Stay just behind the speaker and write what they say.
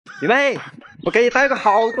雨妹，我给你带个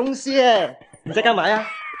好东西耶！你在干嘛呀？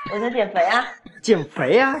我在减肥啊。减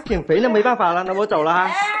肥啊？减肥那没办法了，那我走了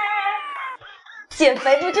哈。减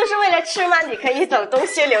肥不就是为了吃吗？你可以走，东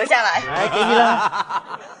西留下来。来，给你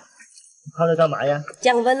了。你泡着干嘛呀？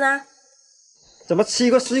降温啊。怎么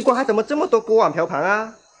吃个西瓜还怎么这么多锅碗瓢盆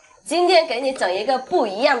啊？今天给你整一个不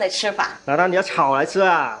一样的吃法。难道你要炒来吃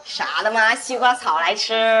啊？傻的吗？西瓜炒来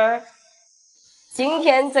吃。今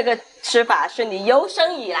天这个吃法是你有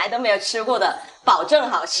生以来都没有吃过的，保证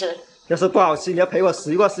好吃。要是不好吃，你要陪我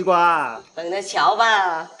吃一个西瓜。等着瞧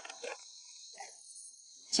吧。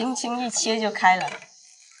轻轻一切就开了。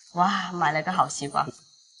哇，买了个好西瓜。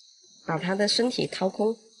把它的身体掏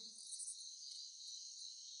空。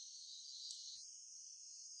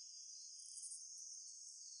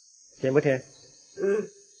甜不甜？嗯，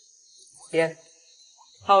甜，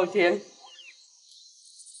好甜。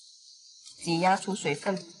挤压出水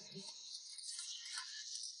分。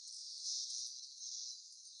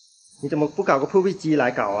你怎么不搞个破壁机来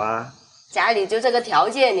搞啊？家里就这个条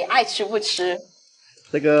件，你爱吃不吃？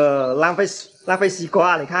这个浪费西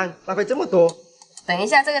瓜，你看浪费这么多。等一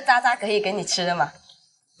下，这个渣渣可以给你吃的吗？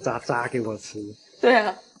渣渣给我吃。对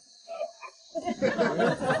啊。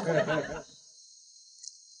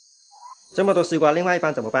这么多西瓜，另外一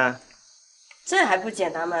半怎么办？这还不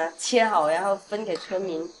简单吗？切好，然后分给村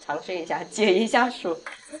民尝试一下，解一下暑。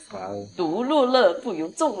哇哦！独乐乐不如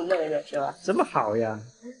众乐乐，是吧？这么好呀！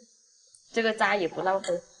这个渣也不浪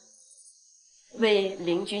费，喂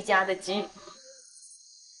邻居家的鸡。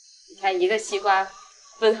你看一个西瓜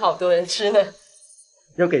分好多人吃呢。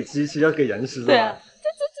要给鸡吃，要给人吃，对啊。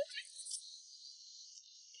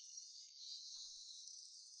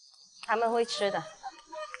他们会吃的。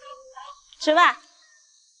吃吧。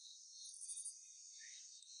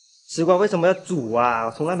西瓜为什么要煮啊？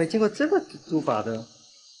我从来没见过这个煮法的。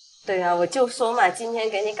对啊，我就说嘛，今天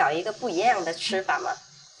给你搞一个不一样的吃法嘛。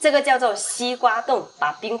这个叫做西瓜冻，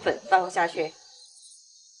把冰粉放下去，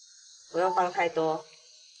不用放太多。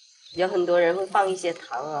有很多人会放一些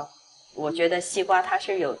糖哦，我觉得西瓜它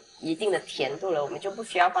是有一定的甜度了，我们就不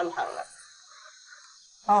需要放糖了。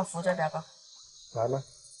帮我扶着表哥。来吗？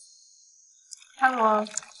看我。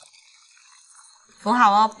扶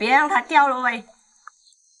好哦，别让它掉了喂。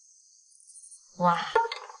哇，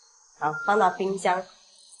好，放到冰箱，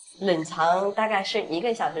冷藏大概是1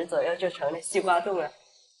个小时左右就成了西瓜冻了。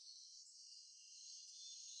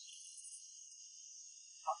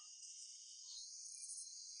好，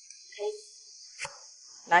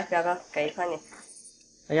来，表哥，给一块你。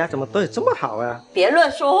哎呀，怎么对这么好啊？别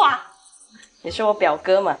乱说话，你是我表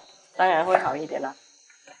哥嘛，当然会好一点啦。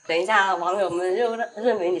等一下，网友们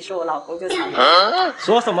认为你是我老公就惨了。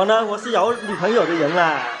说什么呢？我是有女朋友的人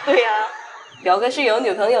啦。对呀。表哥是有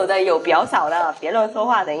女朋友的，有表嫂的，别乱说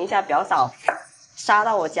话。等一下，表嫂杀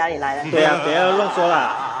到我家里来了。对呀，别乱说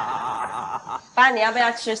了。爸，你要不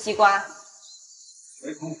要吃西瓜？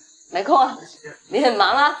没空啊，你很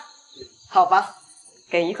忙啊。好吧，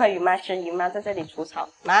给一块鱼妈吃，鱼妈在这里除草。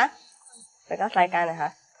妈，俾個世界你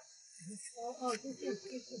吓。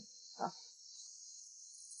好，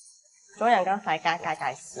總人個世界介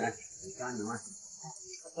介事。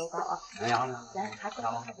好啊。嚟，下個。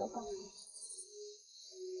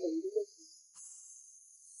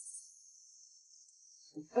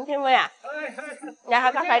今天妹啊，有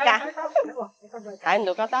下個世界，睇唔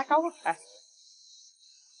到個打勾啊，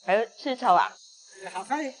喺度吃草啊，下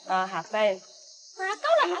飛啊下飛，下勾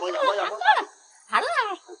啦，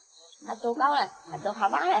下到勾啦，下到下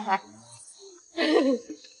班嚟吓，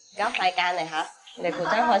搞世界嚟吓，你估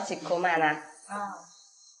真開始苦慢啊？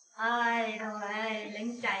唉，同你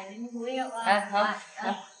領仔領妹嘅啊好，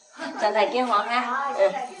身體健康哈，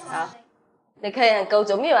好，你客人夠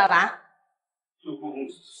做咩話吧？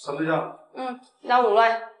什麼呀？đâu rồi,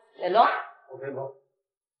 để lót. OK không?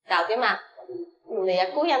 Chào cái mặt.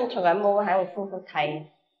 Người cố nhân cho bạn mua hàng phục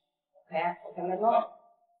thầy. OK, OK mới lót.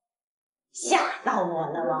 吓到我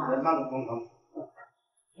了吧？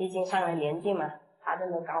毕竟上了年纪嘛，爬这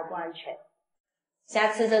么高不安全。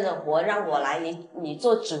下次这种活让我来，你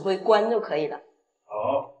做指挥官就可以了。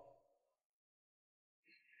好。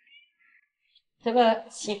这个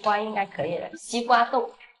西瓜应该可以了，西瓜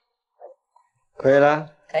冻。可以啦。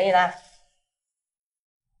可以啦。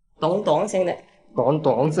咚咚声的。咚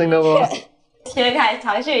咚声的哦。切开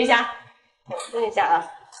尝试一下，试一下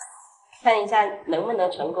啊，看一下能不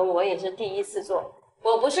能成功。我也是第一次做，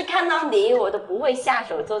我不是看到你我都不会下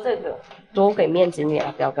手做这个，多给面子你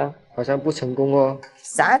啊，表哥。好像不成功哦。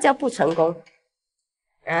啥叫不成功？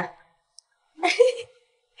啊？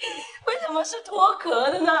为什么是脱壳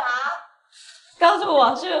的呢？啊？告诉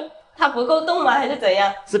我是它不够冻吗？还是怎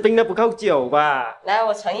样？是冰的不够久吧？来，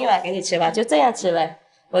我盛一碗给你吃吧，就这样吃了。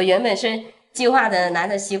我原本是计划的拿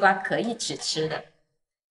着西瓜壳一起吃的，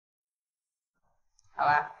好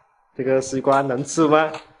吧？这个西瓜能吃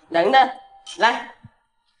吗？能的，来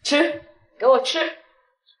吃，给我吃。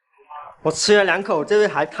我吃了2口，这位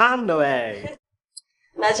还烫的喂。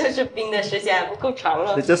那就是冰的时间还不够长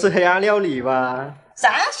了你。这是黑暗料理吧？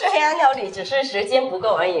啥是黑暗料理？只是时间不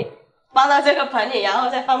够而已。放到这个盆里，然后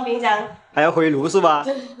再放冰箱，还要回炉是吧？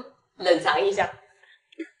冷藏一下。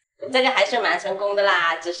这个还是蛮成功的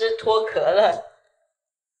啦，只是脱壳了。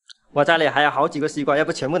我家里还有好几个西瓜，要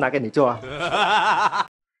不全部拿给你做啊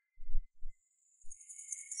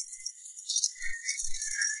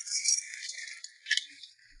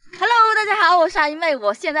？Hello， 大家好，我是阿姨妹，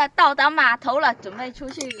我现在到达码头了，准备出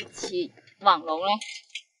去起网笼了。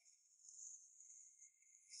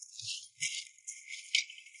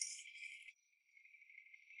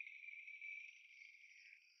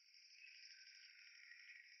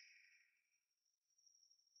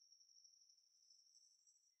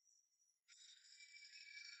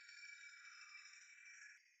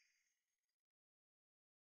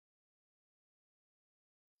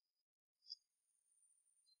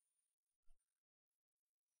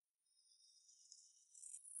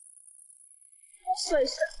水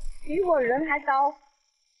是比我人还高，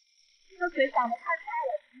这个水长得太快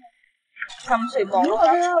了，他们水猛了。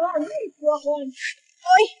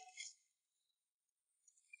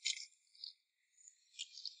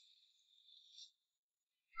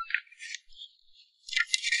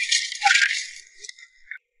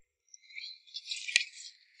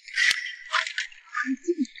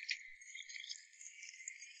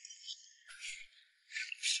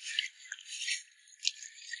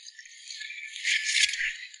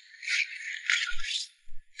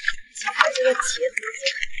这个茄子，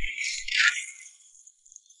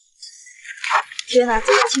天哪，这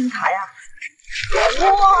个青苔啊！哇，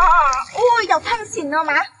哦，有烫醒了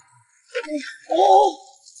吗？哦，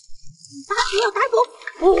大捕有大捕！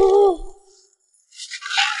哦，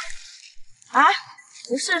啊，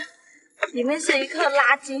不是，里面是一颗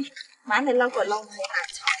垃圾，買嚟撈個撈起難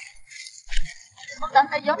炒。我等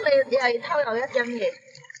佢喐你，你又要偷又一樣嘢，係咁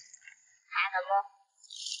咯。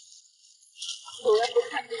我也不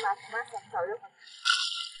看就拿想找就好。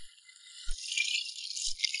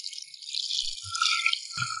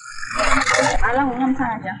啊，让我看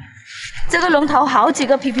看一下，这个龙头好几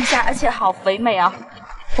个皮皮虾，而且好肥美啊！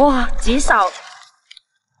哇，极少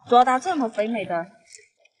抓到这么肥美的皮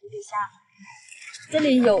皮虾。这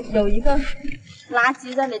里有一个垃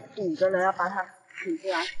圾在那里堵着了，要把它取出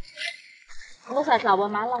来。我才找我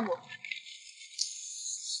妈让我。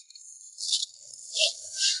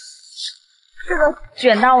这个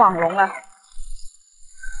卷到网笼了，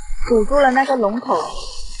堵住了那个龙口，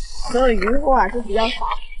所以渔获还是比较少。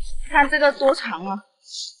看这个多长啊！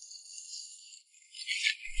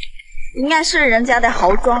应该是人家的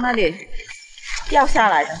豪装那里掉下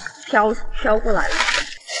来的，飘过来了。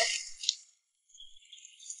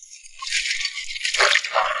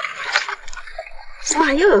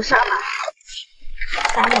哇，又有沙马，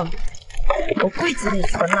沙马！我柜子里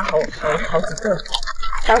存了好几个。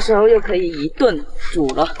到时候又可以一顿煮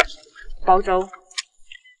了，煲粥。哇，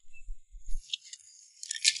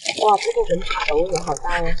这个文头也好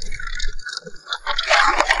大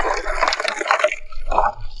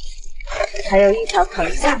哦！还有一条藤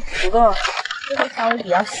蔓，不过这个稍微比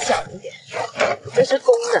较小一点。这是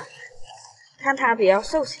公的，看它比较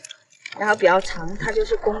瘦小，然后比较长，它就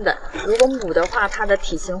是公的。如果母的话，它的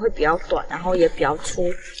体型会比较短，然后也比较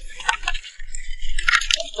粗。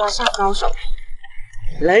抓上高手。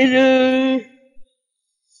来了！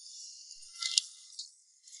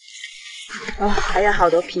哦，还有好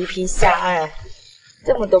多皮皮虾哎，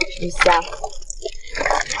这么多皮皮虾，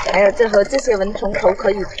还有这些蚊虫头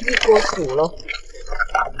可以一锅煮咯。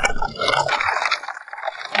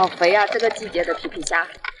好肥啊，这个季节的皮皮虾，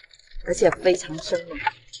而且非常生猛。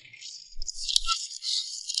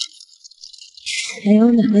还有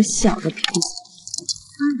2个小的皮皮虾，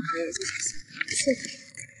还有这些是。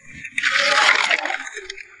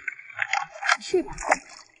去吧，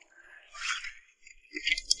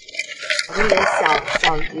我这里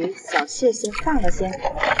小鱼、小蟹先放了先。来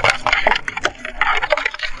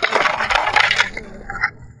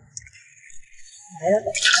了，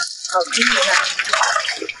好均匀啊！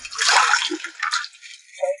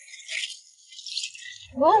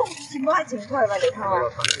哦，情況係情況吧，你睇下。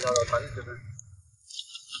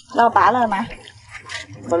捞拔了吗？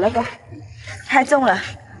我那个太重了，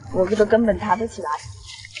我都根本抬不起来。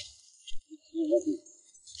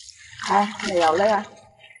哎，沒有了呀！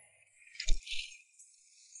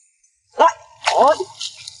哦，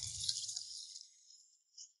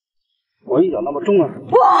我一脚那么重啊！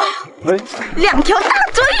哇，哎， 2条大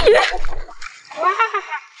追鱼！哇！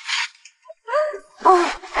哦，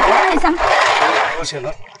太香！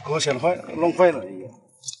搁浅坏，弄坏了一个。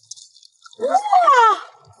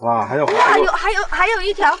哇，还有还有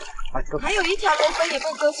一条，还有一条龙飞也被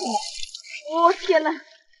搁浅了。我天哪！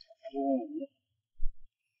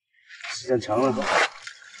时间长了。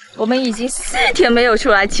我们已经4天没有出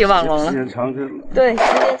来骑网龙了。时间长就对，时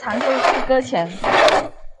间长就搁浅。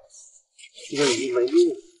这个已经没命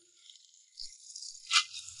了。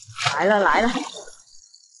来了，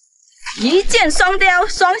一箭双雕，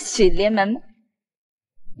双喜临门。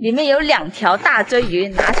里面有2条大追鱼，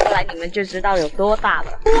拿出来你们就知道有多大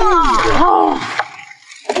了。哇！哦，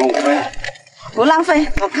不浪费，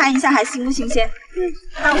我看一下还新不新鲜。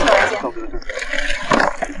倒出来先。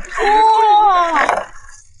哇！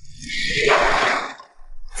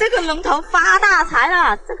这个龙头发大财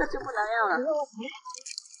了，这个就不能要了。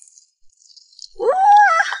哇！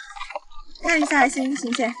看一下还新不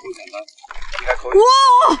新鲜？哇！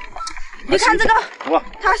你看这个，哇，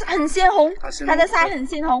它很鲜红，它的鳃很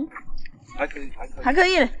鲜红，还可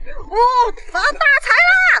以。哇，发大财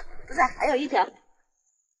啦！不是，还有一条。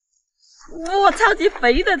哇，超级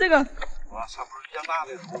肥的这个。哇，差不多一样大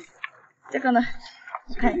的。这个呢？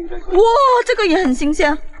我看，哇，这个也很新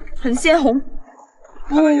鲜，很鲜红。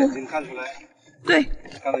看到眼睛看出来。对。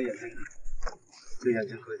看到眼睛，这眼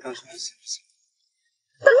睛可以看出来是不是？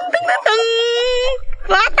噔噔噔噔，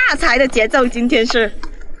发大财的节奏，今天是。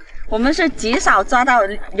我们是极少抓到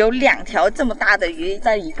有2条这么大的鱼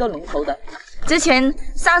在一个龙头的。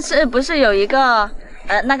上次不是有一个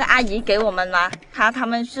那个阿姨给我们吗？他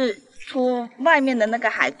们是出外面的那个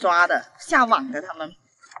海抓的，下网的他们。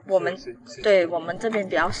我们这边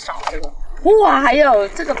比较少这个。哇，还有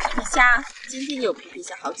这个皮皮虾，今天有皮皮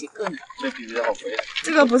虾好几个呢。这皮皮虾好肥。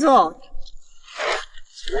这个不错。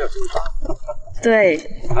没有这么大。对。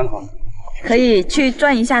很好。可以去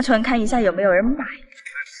转一下村，看一下有没有人买。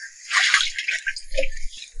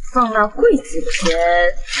放到柜子前，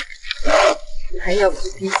还有皮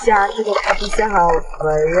皮虾，这个皮皮虾好肥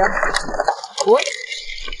啊！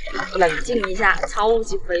冷静一下，超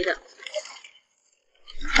级肥的，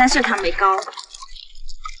但是它没高，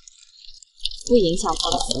不影响它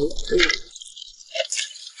的肥。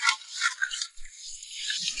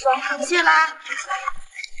抓螃蟹啦！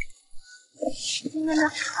今天的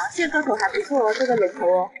螃蟹个头还不错哦，这个龙头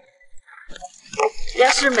哦。要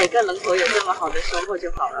是每个龙头有这么好的收获就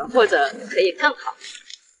好了，或者可以更好。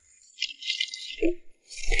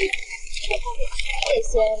这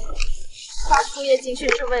些放树叶进去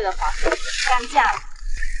是为了防止干架，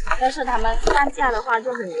要是它们干架的话，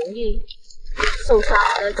就很容易受伤，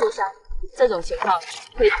就像这种情况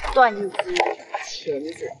会断一只钳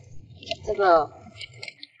子。这个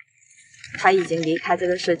它已经离开这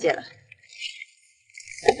个世界了，把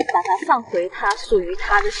它放回它属于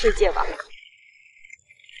它的世界吧。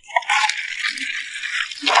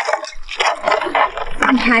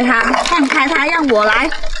放开它，让我来。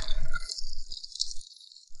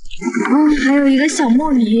还有一个小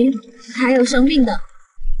墨鱼，还有生命的，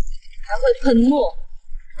还会喷墨，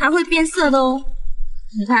它会变色的哦。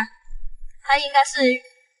你看，它应该是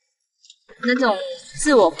那种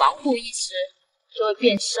自我防护意识，就会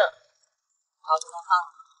变色。好，这么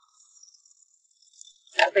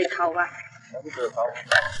放，要被掏吧？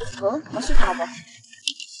我是掏吧。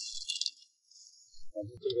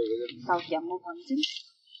烧香冇講真，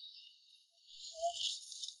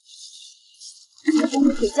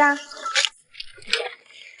回家。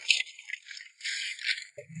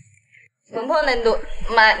婆婆你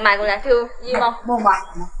買過兩條魚冇？冇買，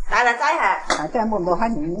大隻仔係。係真係冇喺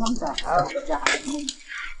年咁就。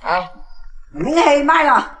好。你係買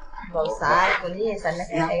咯？冇晒，嗰啲嘢使咩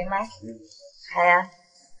起咩？係啊。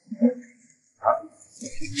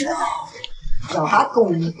又下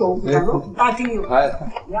共做咁大隻要。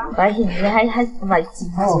係。擺顯你喺位置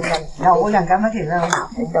哦，有我兩間乜嘢啦？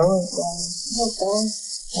睇到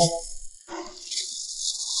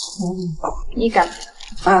呢間。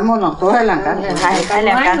啊，冇弄多係兩間。係擺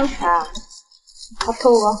兩間啊。好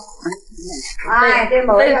吐啊！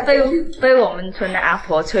被我们村的阿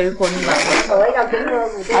婆催婚了，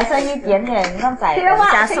还剩一点点那仔，等一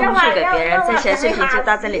下送去给别人。这些视频就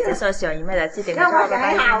到这里结束，喜欢姨妹的记得关注，拜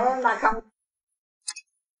拜。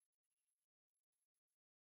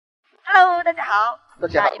Hello， 大家好。大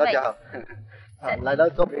家好。来到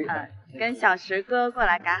这边。跟小石哥过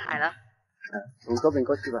来赶海了。从这边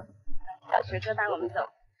过去吧。小石哥带我们走。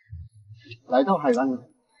来到海湾，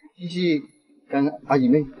继续跟阿姨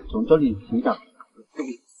妹从这里寻找。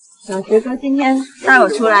小学哥今天带我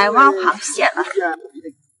出来挖螃蟹了。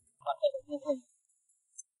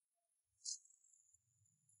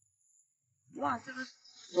哇，这个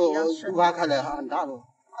比较深，挖开来很大了。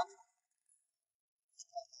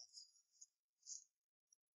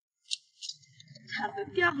它都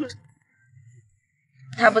掉了。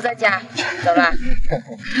他不在家，走了。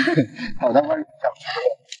跑到外面找。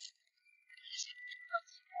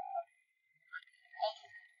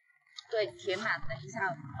对，填满，等一下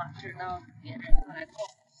防止到别人过来碰。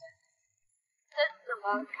这怎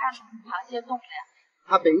么看螃蟹动的呀？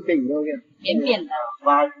它扁扁的，扁扁的。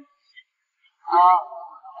挖。这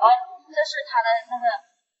是它的那个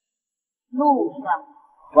路是吧？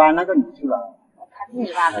挖那个泥出来。他自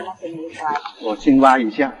己挖的那些泥出来。我先挖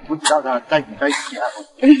一下，不知道他在不在家。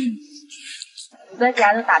不在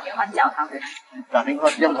家就打电话叫他回来。打电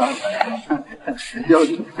话叫他。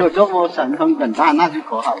有这么神通很大，那就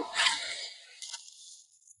可好了。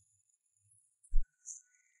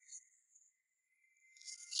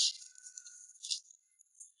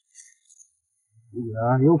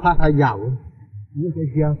又怕它咬，又在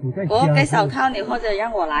家不在家。我给手套你，或者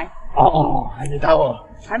让我来。还没到哦。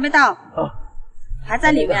还没到。还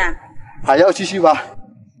在里面。还要继续挖，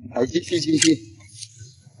还继续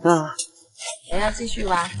啊！还要继续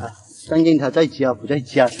挖。看见他在家不在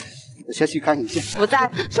家，我下去看一下。不在。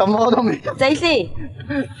什么都没有。Daisy，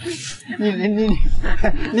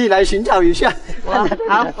 你来寻找一下。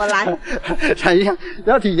好，我来。看一下，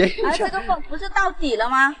要体验一下。这个不是到底了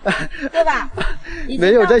吗？对吧？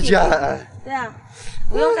没有在家了。对啊，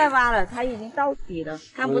不用再挖了，它已经到底了，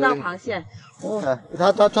看不到螃蟹。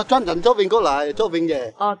他转成这边过来，这边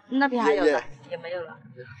也。那边还有的，也没有了。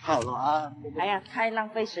好了啊。哎呀，太浪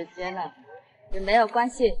费时间了，也没有关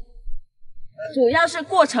系，主要是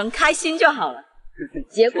过程开心就好了，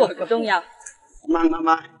结果不重要。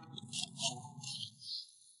慢。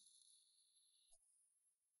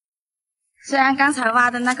虽然刚才挖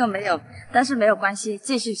的那个没有，但是没有关系，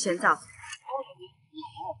继续寻找。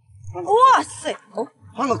哇塞！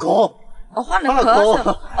换了壳。换了壳是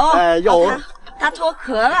吧？有。它脱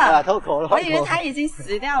壳了。脱壳了。我以为它已经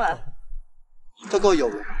死掉了。这个有。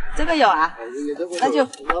这个有啊？那就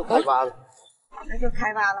开挖了。那就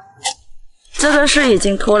开挖了。这个是已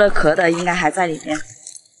经脱了壳的，应该还在里面。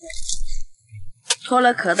脱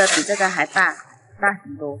了壳的比这个还大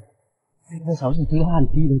很多。这个勺子丢很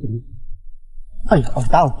低了，怎么？哎，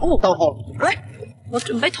到好。来，我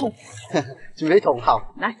准备捅。准备捅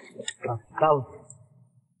好。来。到了。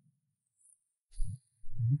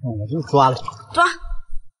我就抓了。抓。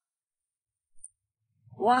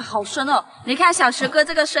哇，好深哦！你看小石哥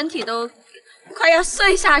这个身体都快要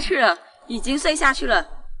碎下去了，已经碎下去了。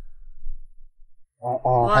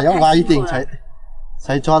还要挖一点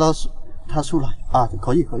才抓到它出来啊！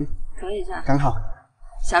可以是吧？刚好。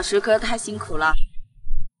小石哥太辛苦了。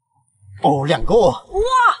两个。哇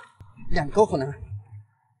！2个可能。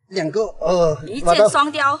2个一箭双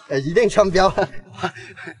雕。一箭双雕。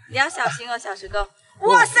你要小心哦，小石哥。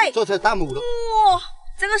哇塞！做成大母了。哇，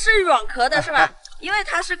这个是软壳的是吧？因为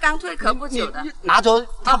它是刚蜕壳不久的。拿着，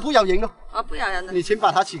它不咬人了。不咬人的。你先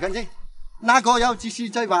把它洗干净，那个要继续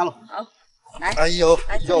再挖了。好，来。哎呦，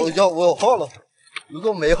有我有货了。如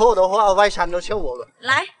果没货的话，外山都笑我了。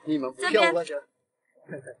来，你们不笑我就。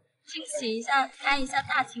清洗一下，看一下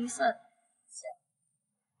大青色。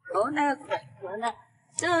那个壳呢？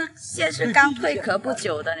这个蟹是刚蜕壳不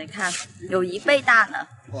久的，你看有1倍大呢。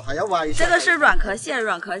我还要挖一下。这个是软壳蟹，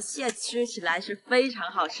软壳蟹吃起来是非常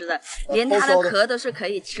好吃的，连它的壳都是可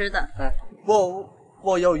以吃的。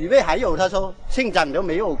我有一位还有他说县长都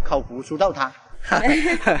没有口福出到他。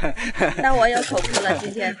那我有口福了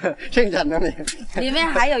今天。县长都没有。里面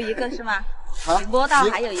还有一个是吗？你摸到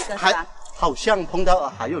还有一个是吧？好像碰到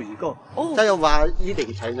还有一个，再要挖一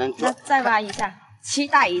点才能抓。那再挖一下，期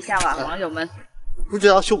待一下吧，网友们。不知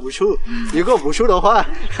道出不出，如果不出的话，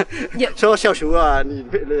说小叔啊，你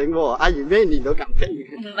连我阿姨妹你都敢骗？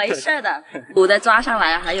没事的，母的抓上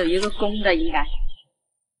来，还有一个公的应该。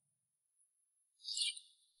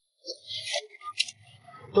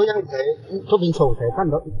这样才这边手才看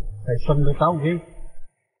到，才深得到位。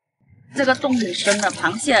这个洞很深的，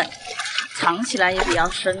螃蟹藏起来也比较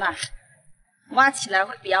深啊，挖起来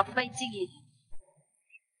会比较费劲一点。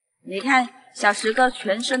你看小石哥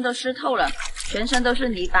全身都湿透了，全身都是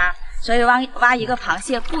泥巴，所以挖一个螃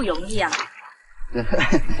蟹不容易啊。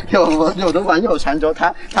有的网友传说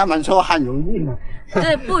他们说很容易嘛。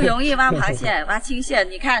对，不容易挖螃蟹，挖青蟹。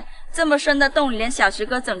你看这么深的洞，连小石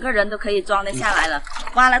哥整个人都可以装得下来了。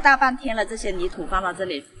挖了大半天了，这些泥土放到这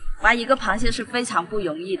里，挖一个螃蟹是非常不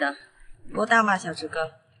容易的。摸到吗，小石哥？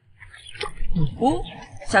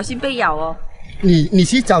小心被咬哦。你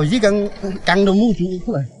去找一根钢的木珠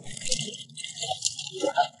过来。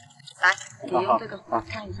来，你用这个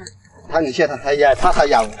看一下。看一下它，哎呀，怕它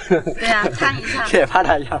咬。对啊，看一下。也怕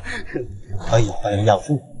它咬。哎呀，咬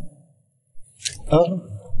住。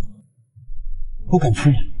不敢出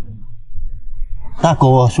来。大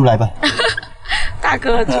哥出来吧。大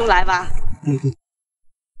哥出来吧。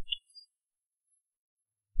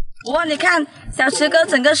哇，你看小池哥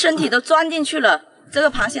整个身体都钻进去了，这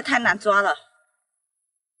个螃蟹太难抓了。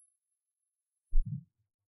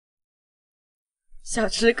小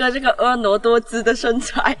池哥这个婀娜多姿的身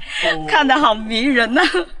材，看得好迷人呐！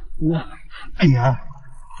哎呀，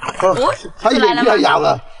它也要咬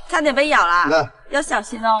了，差点被咬了，要小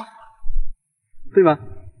心哦。对吗？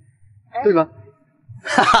对吗？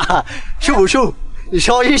哈哈，秀不秀？你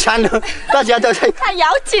说一声呢，大家都在。它咬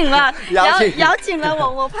紧了，咬紧了，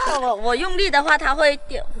我怕我用力的话，它会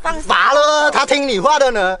放。乏了，他听你话的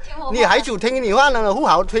呢，你孩子听你话的呢，不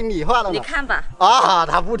好听你话的呢。你看吧。啊，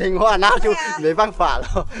他不听话，那就没办法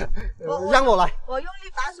了。让我来。我用力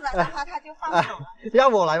拔出来的话，它就放手了。让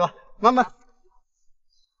我来吧，慢慢。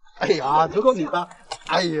哎呀，这个你吧，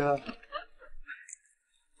哎呀，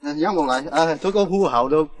让我来，这个不好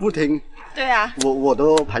都不听。对啊。我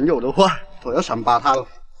的朋友的话。我要惩罚他了，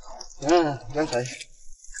刚才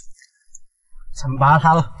惩罚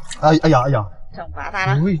他了，哎呀，惩罚他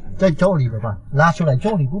了，不会在这里了吧？拉出来这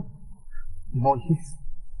里不？不好意思，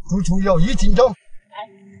足足有1斤重。来，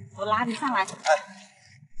我拉你上来。脐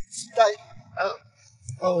带，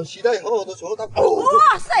脐带和我的手套。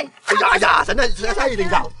哇塞！哎呀，真的太领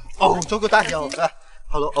导。这个大小，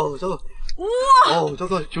好了，这个。哇！这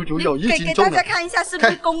个足足有1斤重。给大家看一下是不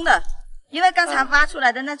是公的？因为刚才挖出来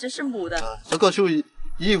的那只是母的，这个是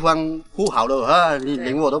一方不好的啊！你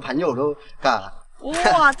连我的朋友都干。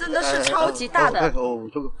哇，真的是超级大的。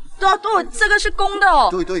这个。对，这个是公的哦。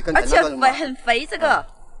对，而且很肥，这个。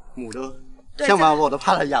母的。像吗？我都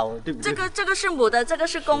怕它咬，对不对？这个是母的，这个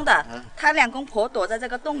是公的，它2公婆躲在这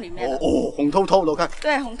个洞里面。红透透的，看。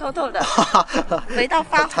对，红透透的，肥到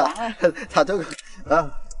发黄了。它这个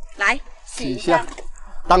来洗一下。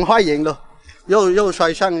当坏人了。又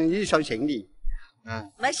摔上一双行李，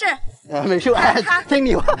没事，没事，听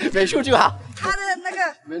你话，没事就好。他的那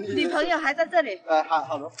个女朋友还在这里。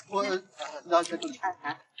好的，我让这个，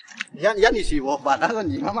让你洗，我把那个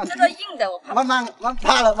你慢慢。这个硬的，我怕。慢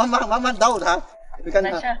慢逗他。没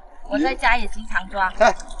事，我在家也经常抓，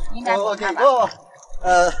应该不怕吧？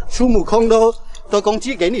孙悟空都攻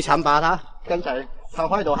击给你惩罚他，刚才他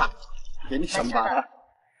坏多好，给你惩罚他。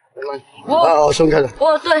松开了。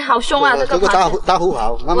对，好凶啊！这个大富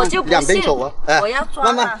豪，慢慢两边走啊！我要抓。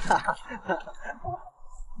慢慢。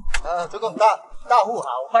这个大富豪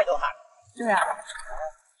坏得很。对啊。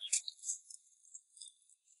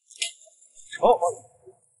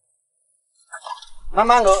慢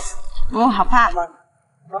慢的。好怕。慢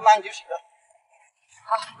慢就行了。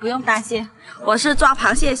好，不用担心，我是抓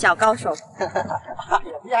螃蟹小高手。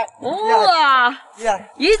厉害！哇！厉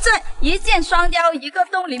害！一箭双雕，一个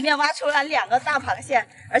洞里面挖出来2个大螃蟹，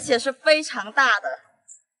而且是非常大的。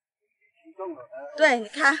对，你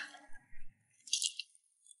看，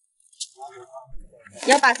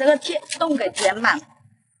要把这个洞给填满，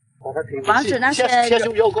防止那些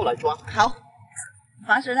又过来抓。好，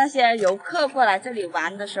防止那些游客过来这里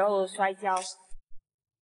玩的时候摔跤。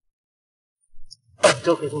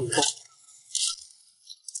这可以动一下。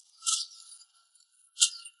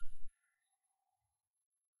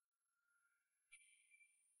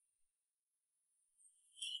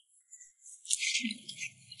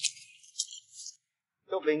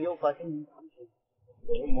这边又发现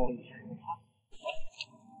我摸一下。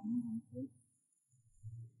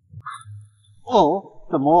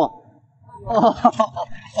怎么？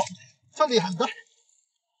这里很大。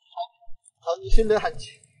好，你现在很。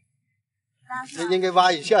你应该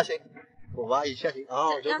挖一下先，我挖一下先。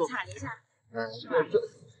要铲一下。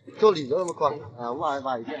这里这么宽挖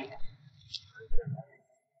一下。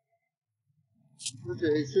这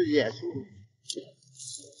里是野树，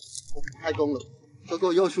太公了，这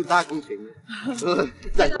个又是大工程，整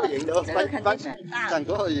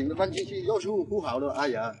个人都搬进去，又是不好的，哎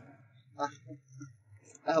呀，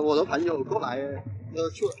我的朋友过来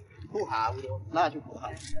去不好的，那就不好，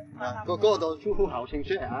个个都是不好情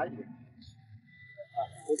绪啊。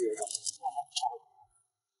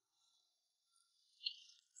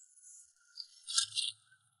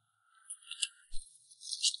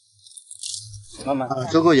慢慢，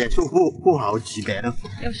这个也是不好级别的，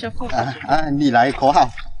又是不好。你来可好？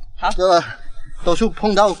好，这都是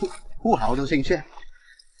碰到不好的情绪。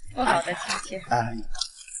不好的情绪。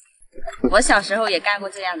我小时候也干过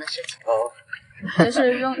这样的事情。就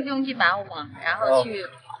是用一把网，然后去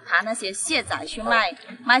爬那些蟹仔去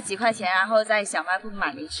卖几块钱，然后在小卖部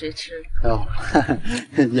买零食吃。哦，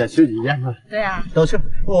也是一样的。对啊，都是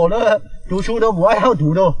我的读书都不爱好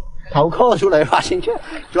读的，逃课出来发现去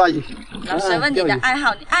抓鱼。老师问你的爱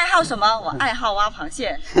好，你爱好什么？我爱好挖螃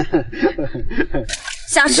蟹。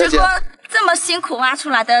小石锅这么辛苦挖出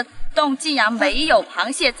来的洞，竟然没有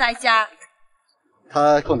螃蟹在家。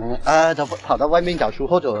他可能他跑到外面找书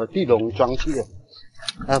或者地笼装去了，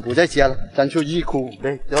不在家了，咱去一哭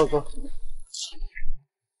对，然后说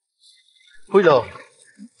会有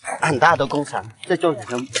很大的工厂在做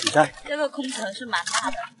什么比赛。这个工程是蛮大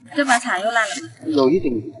的，这把铲又烂了吗？有一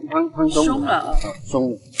点松松了，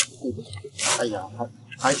松了。哎呀，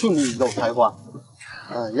还是你有才华。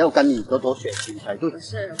要跟你多多学习才对。不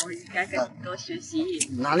是，我应该跟你多学习。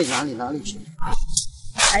哪里？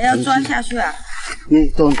还要钻下去啊？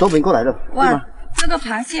从这边过来的。哇，这个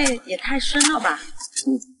螃蟹也太深了吧！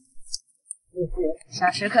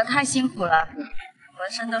小石哥太辛苦了，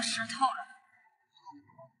浑身都湿透了。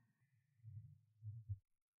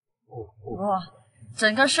哇，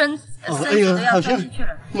整个身体都要钻进去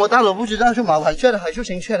了。摸到了，不知道是毛螃蟹的还是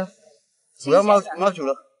青蟹的，不要冒出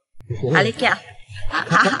了。阿里嘎。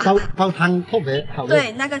煲汤特别好。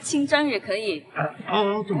对，那个清蒸也可以。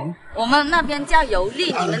怎么？我们那边叫油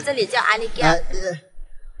粒，你们这里叫阿里嘎。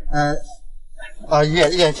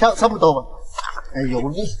也差不多吧。油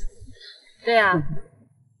粒。对啊。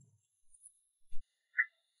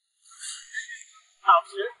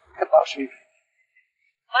宝石。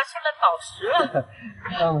挖出来宝石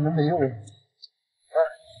了。我们没有。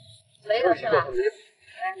没有是吧？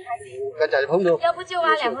刚才碰到。要不就挖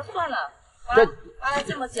2个算了。挖了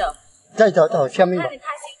这么久。再找下面吧。那你太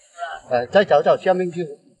辛苦了。再找下面就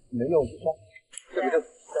没有就算。再找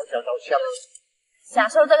下面。享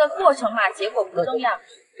受这个过程嘛，结果不重要。对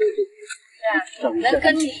啊，能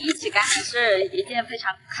跟你一起干是一件非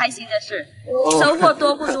常开心的事，收获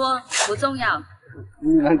多不多不重要。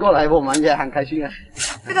你们过来，我们也很开心啊。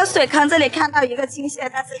这个水坑这里看到一个青蟹，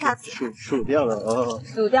但是它数掉了哦。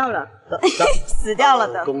数掉了，死掉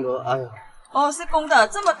了的。公的，哎呀。哦，是公的，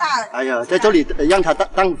这么大。哎呀，在这里让它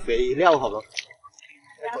当肥料好了。太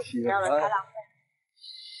可惜了，太浪费。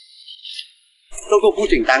这个不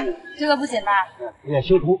简单。这个不简单。也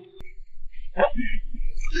辛苦。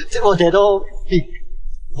这个我觉得比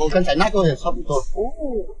我刚才那个也差不多。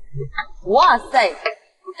哇塞！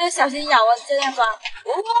这小心咬啊，这样抓。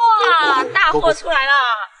哇，大货出来了！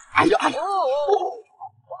哎呀！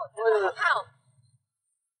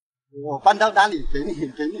我搬到那里给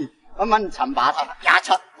你慢慢铲拔它，压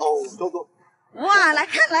它。这个。哇，来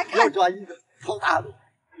看。又抓一个，好大的。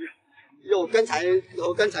有刚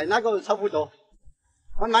才那个差不多。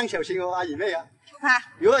慢慢小心哦，阿姨妹啊。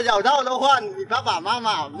如果咬到的话，你爸爸妈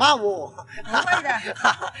妈骂我。不会的。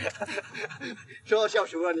说小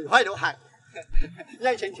叔啊，你坏得很。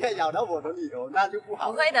让青蟹咬到我的理由，那就不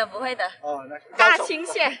好。不会的。那大青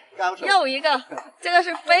蟹，又一个，这个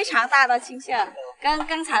是非常大的青蟹，跟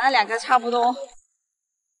刚才那2个差不多。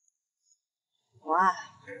哇！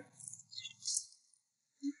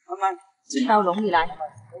慢慢进到笼里来。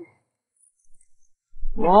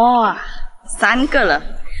哇，3个了，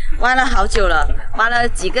挖了好久了，挖了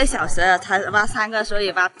几个小时了才挖3个，所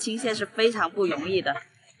以挖青蟹是非常不容易的。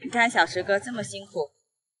你看小石哥这么辛苦。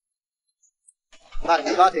喝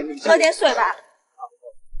点水吧。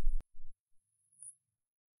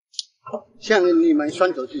像你们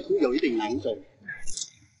双手指有一点难走。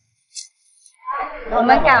我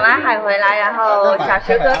们赶完海回来，然后小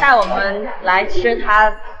石哥带我们来吃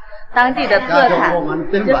他当地的特产，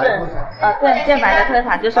就是对，建白的特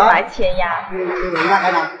产就是白切鸭。好，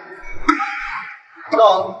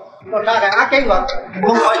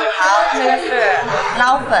这个是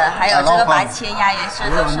捞粉，还有这个白切鸭也是，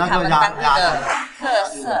都是他们当地的特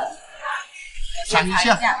色。想一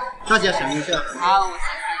下，大家想一下。好，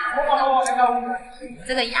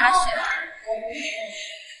这个鸭血。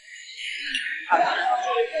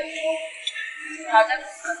好的。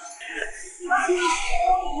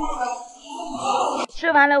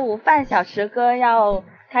吃完了午饭，小石哥要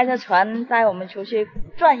开着船带我们出去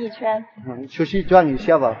转一圈。出去转一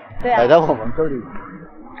下吧。对啊。来到我们这里，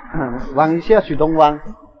玩一下水东湾。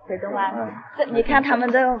水东湾，这你看他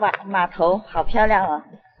们这个码头好漂亮啊，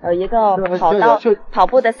有一个跑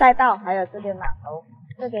步的赛道，还有这边码头，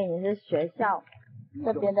这边也是学校，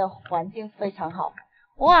这边的环境非常好。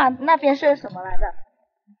哇，那边是什么来着？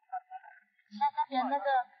那边那个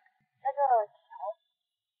桥，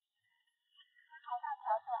好大桥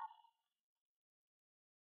是吧？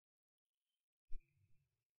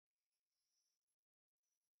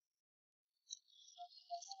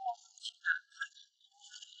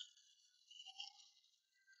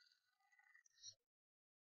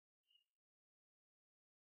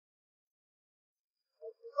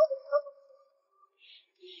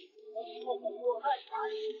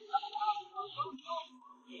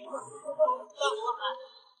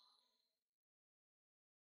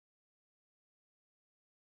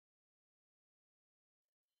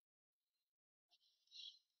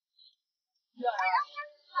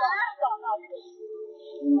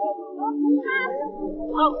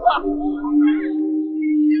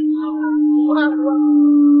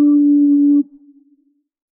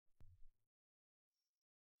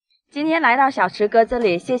今天来到小池哥这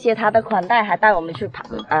里，谢谢他的款待，还带我们去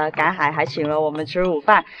赶海，还请了我们吃午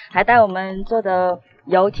饭，还带我们坐的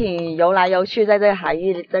游艇游来游去，在这个海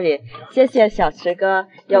域这里，谢谢小池哥。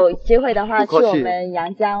有机会的话去我们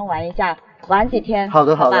阳江玩一下，玩几天。好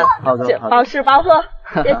的，好的，好的，包吃包喝，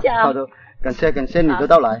谢谢啊。好的，感谢你的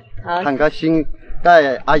到来，很高兴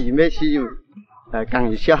带阿姨妹去赶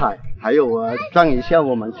一下海，还有转一下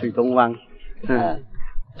我们水东湾。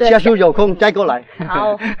下次有空再过来。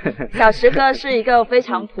好，小池哥是一个非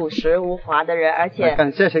常朴实无华的人，而且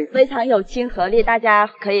非常有亲和力，大家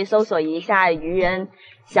可以搜索一下渔人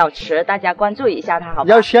小池，大家关注一下他，好吧？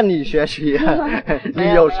要向你学习，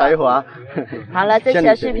你有才华。好了，这期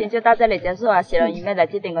的视频就到这里结束了，喜欢渔妹的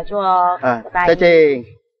记得点个赞哦，拜拜，再见。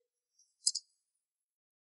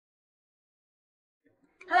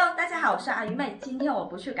Hello， 大家好，我是阿渔妹。今天我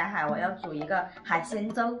不去赶海，我要煮一个海鲜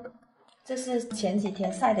粥。这是前几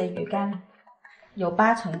天晒的鱼干，有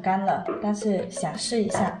80%干了，但是想试一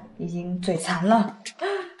下，已经嘴馋了。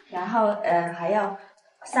然后还要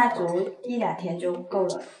晒足1-2天就够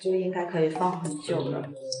了，就应该可以放很久了。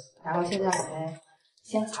然后现在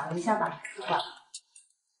先尝一下吧，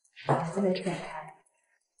把这个点开，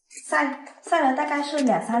晒了大概是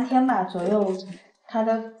2-3天吧左右，它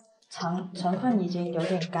的成分已经有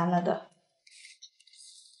点干了的。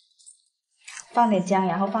放点姜，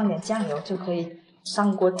然后放点酱油就可以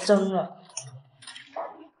上锅蒸了。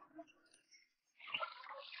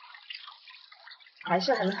还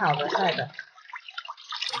是很好的晒的，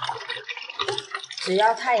只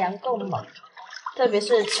要太阳够猛，特别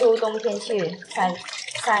是秋冬天气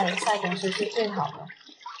晒东西是最好的。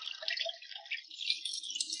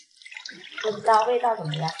不知道味道怎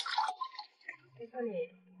么样？在这里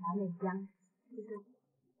拿点姜，这是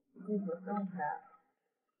自己种的。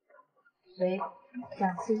谁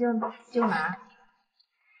想吃就拿。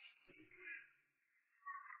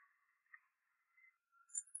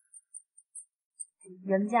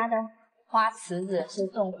人家的花池子是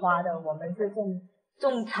种花的，我们是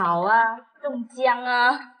种草啊，种姜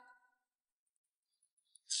啊。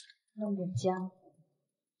弄点姜。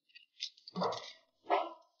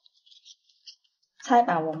菜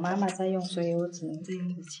板我妈妈在用，所以我只能这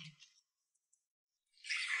样子切。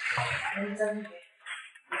认真。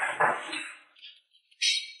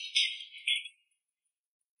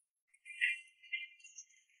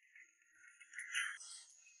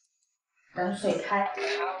等水开，然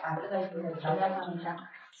后把这个鱼的调料放一下，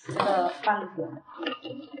这个放点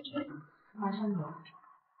花生油，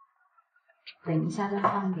等一下再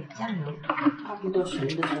放点酱油，差不多熟的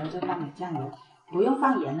时候再放点酱油，不用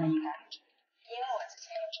放盐了应该，因为我之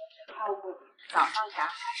前有泡过，早上赶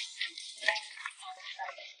海。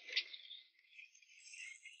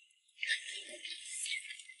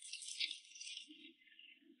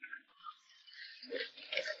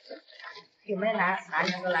有没有拿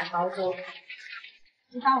那个来包粥？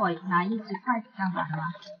知道我拿1只筷子干嘛的吗？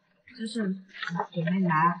就是准备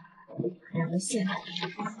拿2个线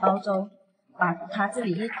包粥，把它这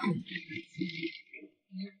里一捅，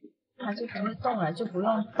它就不会动了，就不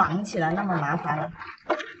用绑起来那么麻烦了。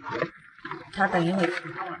它等一会就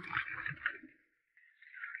不动了。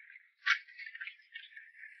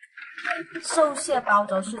瘦蟹包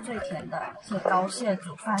粥是最甜的，而且膏蟹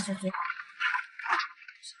煮饭是最好的。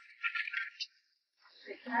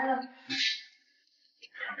开了，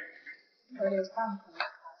我得放什么？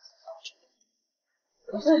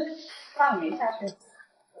不是放鱼下去。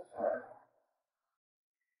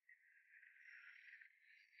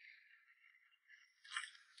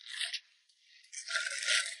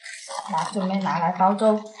准备拿来包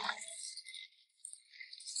粥，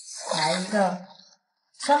来一个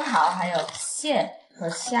生蚝，还有蟹和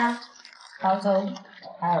虾包粥，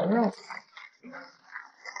还有肉。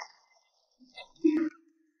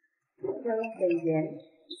要用点盐，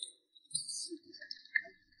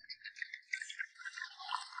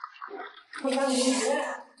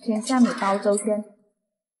先下米包粥先，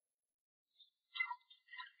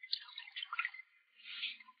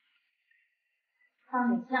放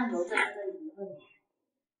点酱油在这个鱼味，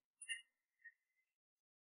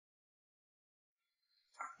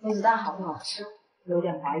不知道好不好吃，有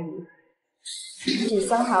点怀疑。洗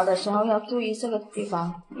生蚝的时候要注意这个地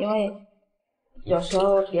方，因为有时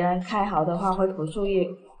候别人开好的话会朴素遗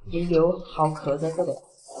留好壳在这里，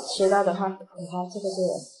吃到的话，你看这个就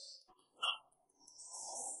有，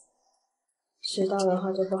吃到的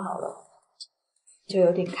话就不好了，就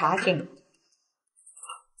有点卡紧。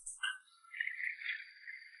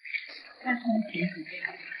看松皮很厉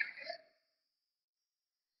害。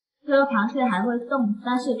这个螃蟹还会动，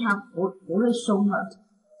但是它不会松了。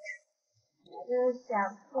就是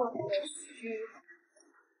想做这个须，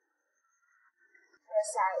这个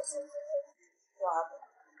虾也是抓的。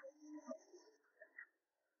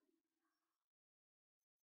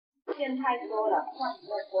片太多了，换一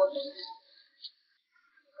个锅子，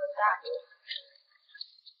大锅，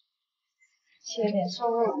切点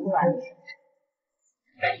瘦肉出来，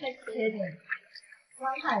再切点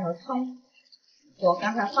酸菜和葱。我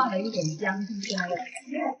刚才放了一点姜进去那个。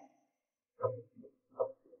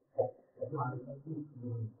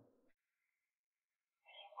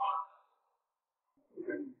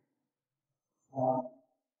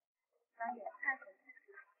加点菜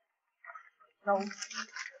头，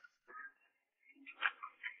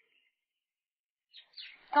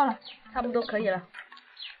到了，差不多可以了，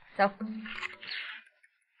走。啊！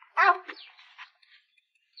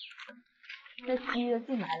这鸡又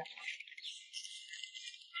进来了。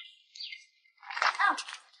啊！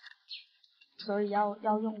所以要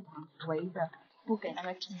用网围着，不给那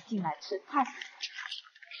个鸡进来吃菜。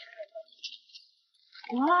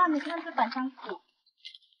哇，你看这百香果，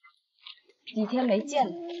几天没见，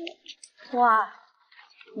哇，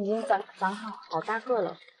已经长好大个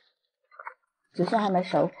了，只是还没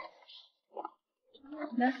熟。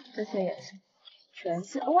那这些也是，全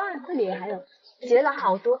是哇，这里还有结了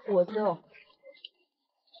好多果子哦。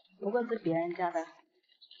不过是别人家的，我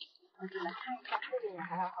给你们看一下，这里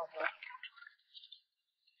还有好多。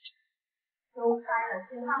都开了，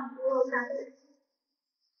先放猪肉下去，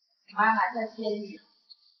妈还在煎鱼。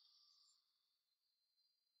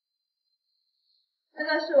这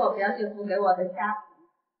个是我表姐夫给我的虾皮，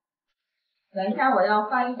等一下我要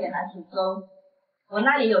放一点来煮粥。我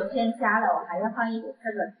那里有鲜虾了，我还要放一点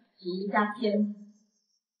这个提一下鲜。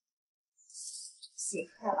洗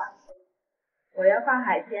下吧。我要放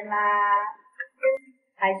海鲜啦，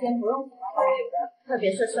海鲜不用什么都有的，特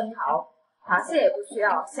别是生蚝，螃蟹也不需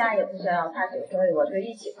要，虾也不需要太久，所以我就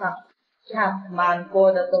一起放。看满锅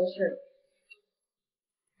的都是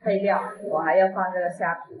配料，我还要放这个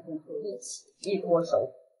虾皮进去一起一锅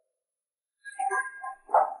熟。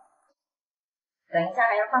等一下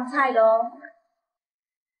还要放菜的哦，我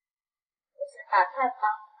先把菜放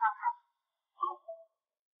好。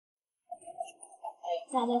等一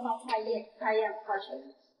下再放菜叶，菜叶快熟了，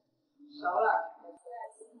我现在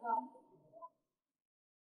先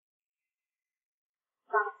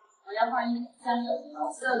我要放一点香油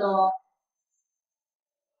调色的哦。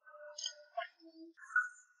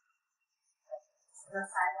这个菜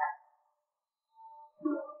呀。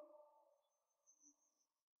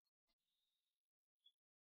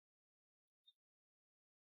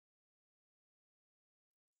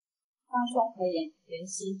放松和盐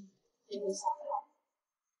稀，这个香菜。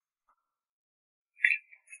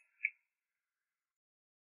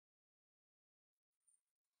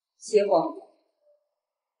熄火。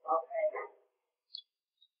OK。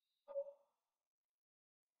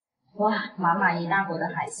哇，满满一大锅的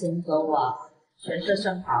海鲜粥啊，全是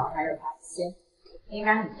生蚝，还有螃蟹，应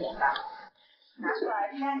该很甜吧？拿出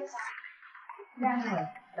来晾一下，晾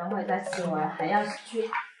了，等会再吃。我还要去擦一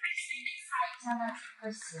下那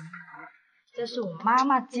个咸鱼，这是我妈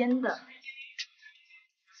妈煎的。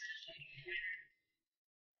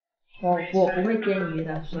我不会煎鱼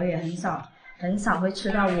的，所以很少会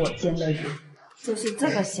吃到我煎的鱼。就是这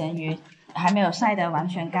个咸鱼还没有晒得完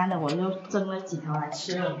全干的，我就蒸了几条来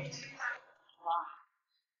吃了。哇，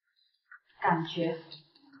感觉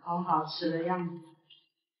好好吃的样子。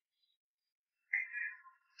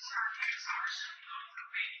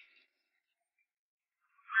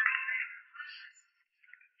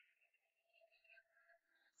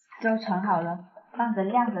粥盛好了，放着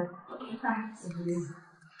晾着上吃。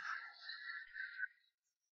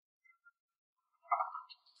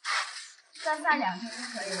再晒2天就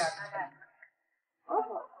可以了，大概。哦，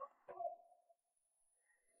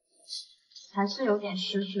还是有点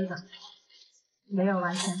湿湿的，没有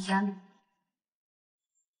完全干。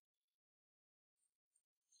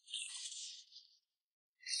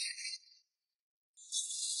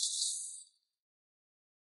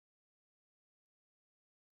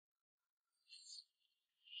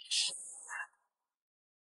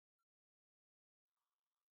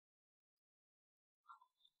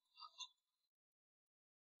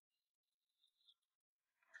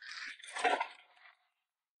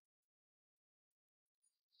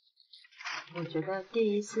我觉得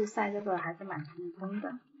第一次晒这个还是蛮成功的，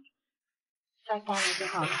晒干了就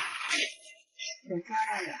好了，挺漂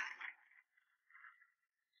亮的。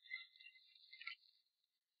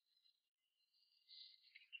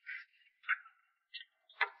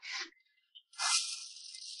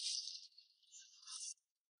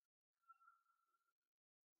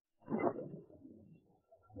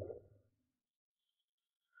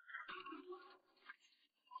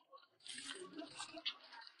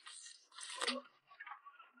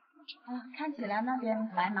看起来那边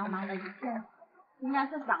白茫茫的一片，应该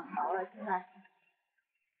是涨潮了。现在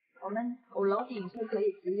我们楼顶是可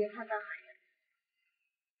以直接看到海的。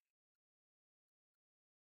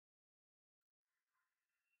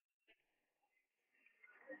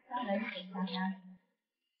上来一点看看。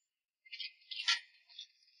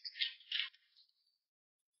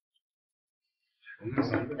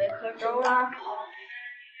准备喝粥啦。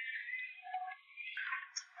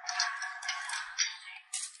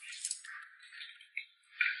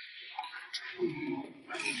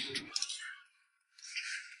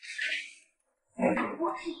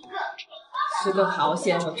吃个蚝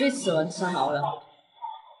鲜，我最喜欢吃蚝了。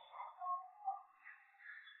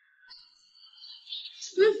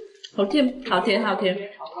好甜，好甜，好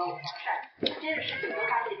甜。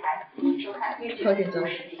喝点粥。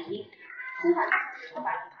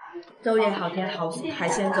粥也好甜，海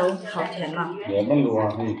鲜粥好甜嘛。我梦多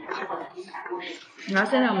啊，然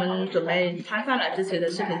后现在我们准备摊饭了，这期的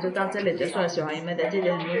视频就到这里结束了。喜欢鱼妹的记得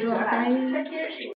点关注，拜拜。